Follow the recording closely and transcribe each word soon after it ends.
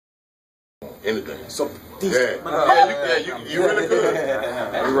anything. So you really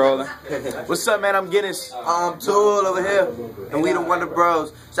good. We rolling. What's up, man? I'm Guinness. I'm Tool over here, and we the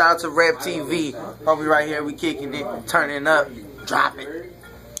Wonderbroz. Shout out to Ramptv. Homie right here, we kicking it, turning up, drop it.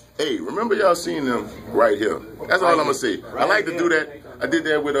 Hey, remember y'all seen them right here. That's all I'm gonna say. I like to do that. I did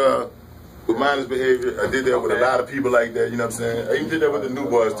that with Mindless Behavior. I did that with a lot of people like that, you know what I'm saying? I even did that with the new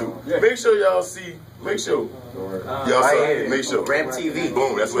boys too. Make sure y'all see, make sure y'all see, make sure. Ramptv.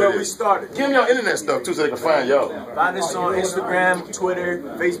 Boom, that's where what it we is. started. Give them y'all internet stuff too so they can find y'all. Find us on Instagram, Twitter,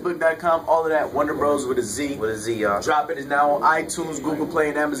 Facebook.com, all of that. Wonderbroz with a Z. With a Z, y'all. Drop It is now on iTunes, Google Play,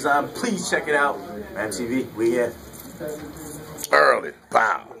 and Amazon. Please check it out. Ramptv, we here. Early.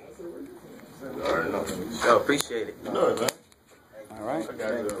 Pow. All right, Yo, appreciate it. You know it, man. All right. I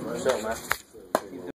got it, man. What's up, man?